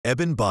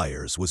Eben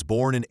Byers was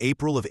born in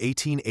April of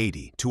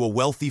 1880 to a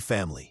wealthy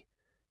family.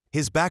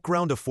 His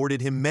background afforded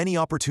him many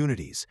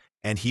opportunities,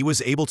 and he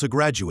was able to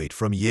graduate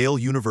from Yale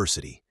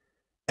University.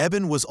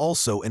 Eben was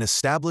also an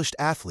established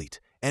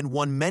athlete and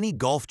won many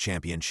golf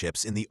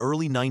championships in the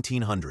early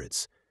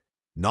 1900s.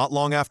 Not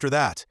long after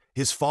that,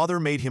 his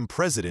father made him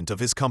president of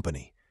his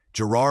company,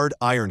 Girard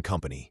Iron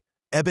Company.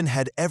 Eben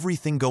had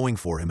everything going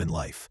for him in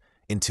life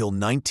until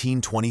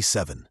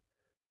 1927.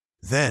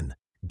 Then,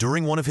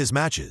 during one of his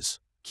matches,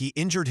 he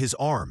injured his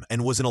arm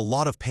and was in a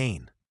lot of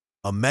pain.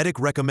 A medic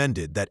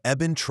recommended that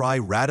Eben try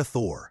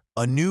Radithor,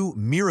 a new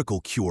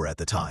miracle cure at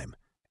the time,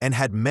 and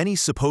had many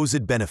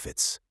supposed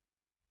benefits.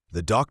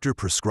 The doctor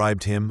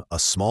prescribed him a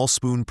small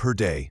spoon per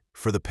day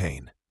for the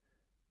pain.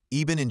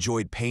 Eben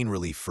enjoyed pain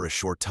relief for a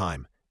short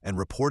time and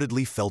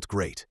reportedly felt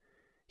great.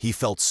 He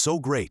felt so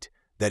great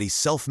that he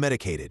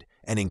self-medicated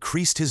and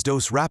increased his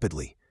dose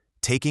rapidly,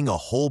 taking a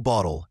whole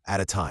bottle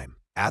at a time.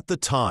 At the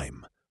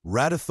time,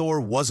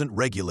 Radithor wasn't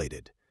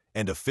regulated,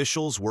 and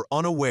officials were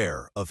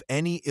unaware of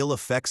any ill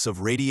effects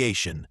of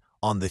radiation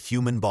on the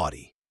human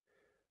body.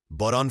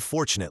 But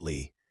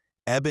unfortunately,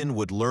 Eben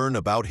would learn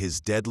about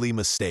his deadly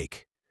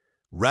mistake.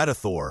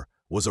 Radithor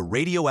was a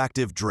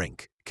radioactive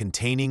drink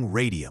containing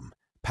radium,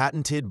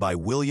 patented by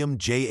William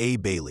J. A.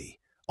 Bailey,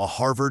 a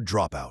Harvard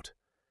dropout.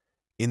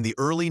 In the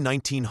early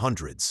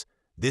 1900s,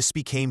 this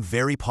became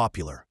very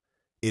popular.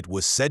 It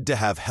was said to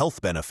have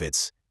health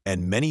benefits,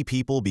 and many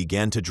people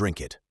began to drink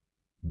it.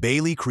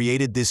 Bailey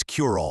created this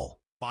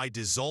cure-all by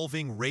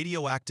dissolving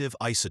radioactive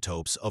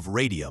isotopes of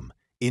radium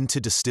into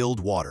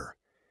distilled water.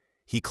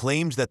 He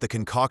claimed that the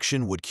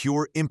concoction would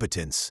cure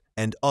impotence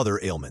and other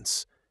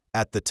ailments.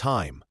 At the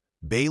time,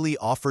 Bailey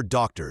offered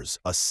doctors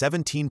a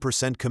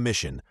 17%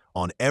 commission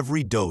on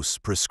every dose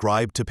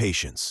prescribed to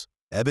patients.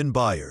 Eben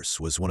Byers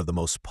was one of the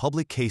most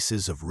public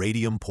cases of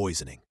radium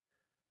poisoning.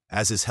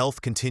 As his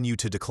health continued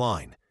to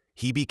decline,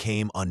 he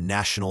became a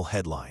national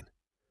headline.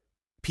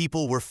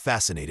 People were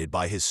fascinated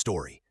by his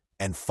story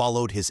and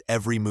followed his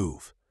every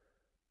move.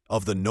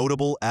 Of the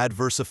notable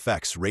adverse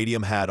effects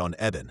radium had on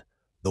Eben,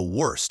 the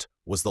worst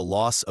was the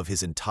loss of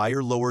his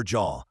entire lower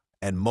jaw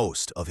and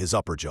most of his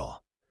upper jaw.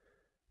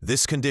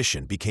 This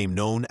condition became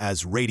known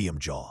as radium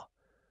jaw.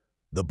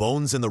 The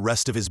bones in the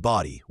rest of his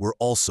body were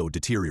also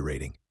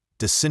deteriorating,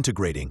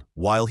 disintegrating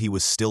while he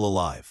was still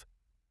alive.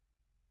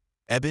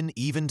 Eben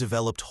even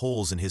developed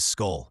holes in his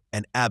skull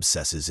and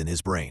abscesses in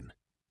his brain.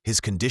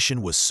 His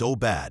condition was so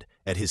bad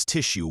that his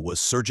tissue was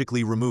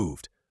surgically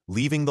removed,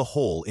 leaving the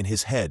hole in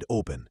his head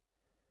open.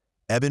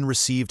 Eben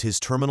received his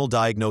terminal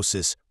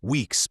diagnosis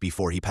weeks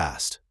before he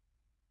passed.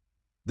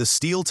 The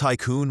steel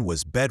tycoon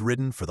was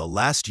bedridden for the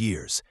last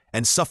years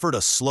and suffered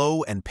a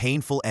slow and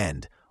painful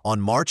end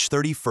on March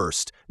 31,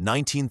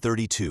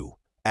 1932,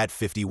 at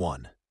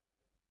 51.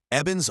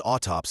 Eben's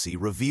autopsy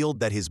revealed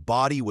that his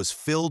body was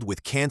filled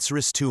with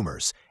cancerous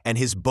tumors and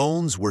his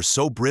bones were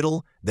so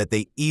brittle that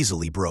they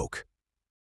easily broke.